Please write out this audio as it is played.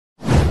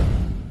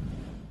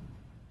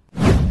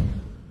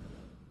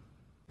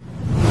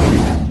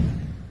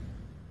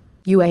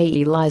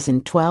UAE lies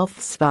in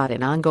 12th spot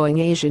in ongoing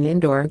Asian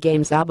Indoor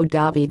Games. Abu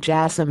Dhabi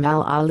Jasim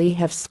Al Ali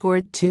have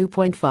scored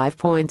 2.5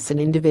 points in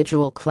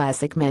individual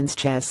classic men's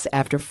chess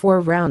after 4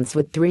 rounds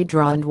with 3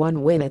 draw and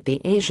 1 win at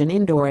the Asian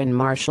Indoor and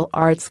Martial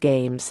Arts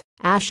Games,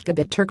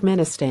 Ashgabat,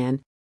 Turkmenistan.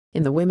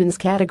 In the women's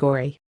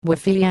category,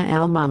 Wafia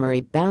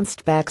Al-Mamari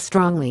bounced back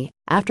strongly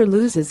after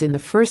loses in the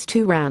first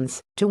 2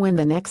 rounds to win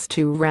the next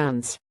 2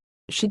 rounds.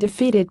 She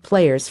defeated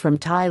players from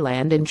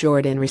Thailand and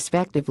Jordan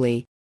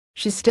respectively.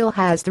 She still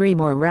has 3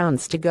 more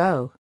rounds to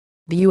go.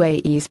 The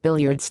UAE's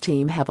billiards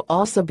team have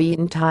also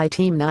beaten Thai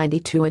Team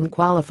 92 and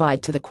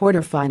qualified to the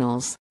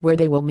quarterfinals, where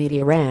they will meet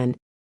Iran.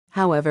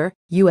 However,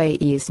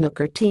 UAE's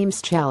snooker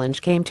team's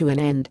challenge came to an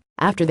end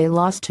after they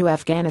lost to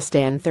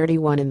Afghanistan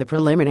 31 in the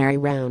preliminary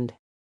round.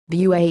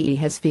 The UAE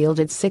has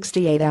fielded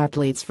 68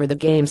 athletes for the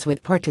games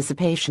with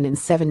participation in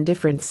 7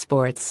 different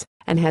sports,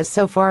 and has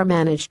so far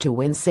managed to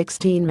win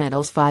 16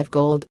 medals, 5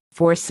 gold,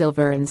 4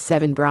 silver and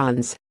 7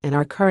 bronze, and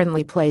are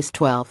currently placed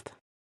 12th.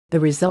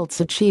 The results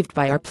achieved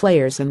by our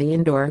players in the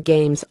indoor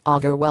games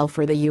augur well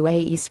for the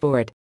UAE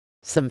sport.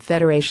 Some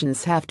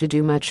federations have to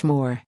do much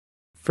more.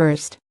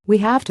 First, we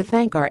have to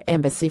thank our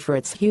embassy for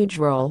its huge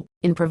role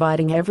in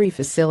providing every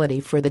facility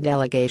for the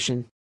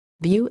delegation.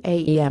 The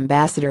UAE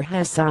ambassador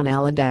Hassan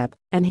Al-Adab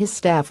and his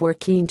staff were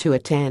keen to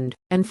attend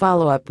and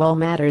follow up all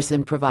matters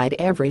and provide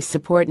every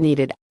support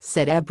needed,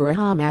 said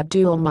Abraham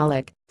Abdul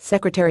Malik,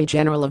 Secretary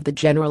General of the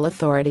General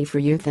Authority for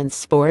Youth and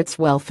Sports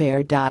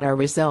Welfare. Our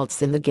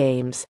results in the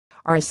games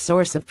are a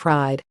source of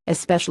pride,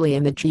 especially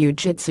in the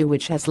jiu-jitsu,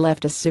 which has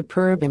left a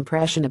superb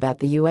impression about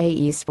the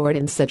UAE sport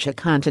in such a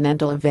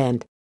continental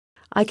event.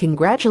 I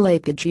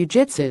congratulate the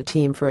jiu-jitsu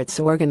team for its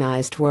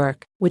organized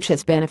work, which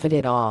has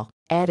benefited all,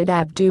 added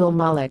Abdul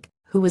Malik,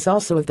 who was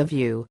also of the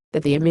view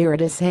that the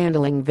Emirates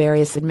handling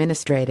various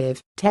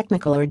administrative,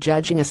 technical or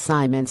judging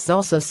assignments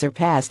also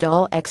surpassed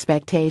all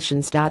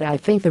expectations. I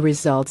think the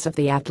results of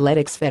the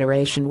Athletics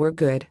Federation were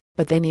good,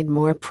 but they need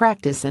more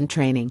practice and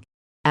training.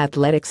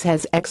 Athletics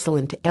has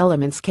excellent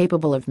elements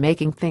capable of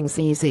making things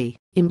easy,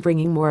 in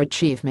bringing more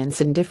achievements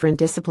in different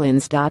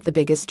disciplines. The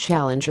biggest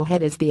challenge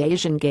ahead is the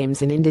Asian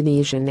Games in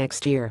Indonesia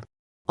next year.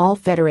 All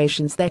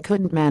federations that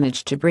couldn't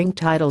manage to bring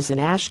titles in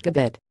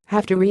Ashgabat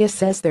have to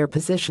reassess their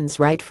positions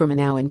right from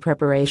now in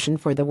preparation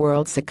for the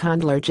world's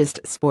second-largest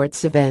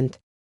sports event.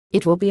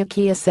 It will be a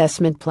key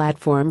assessment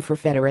platform for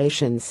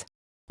federations.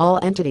 All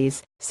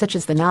entities, such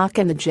as the NOC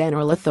and the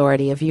General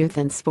Authority of Youth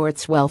and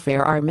Sports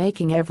Welfare, are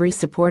making every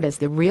support, as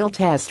the real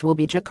test will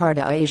be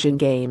Jakarta Asian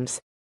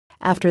Games.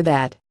 After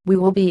that, we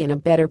will be in a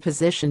better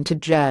position to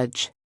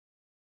judge.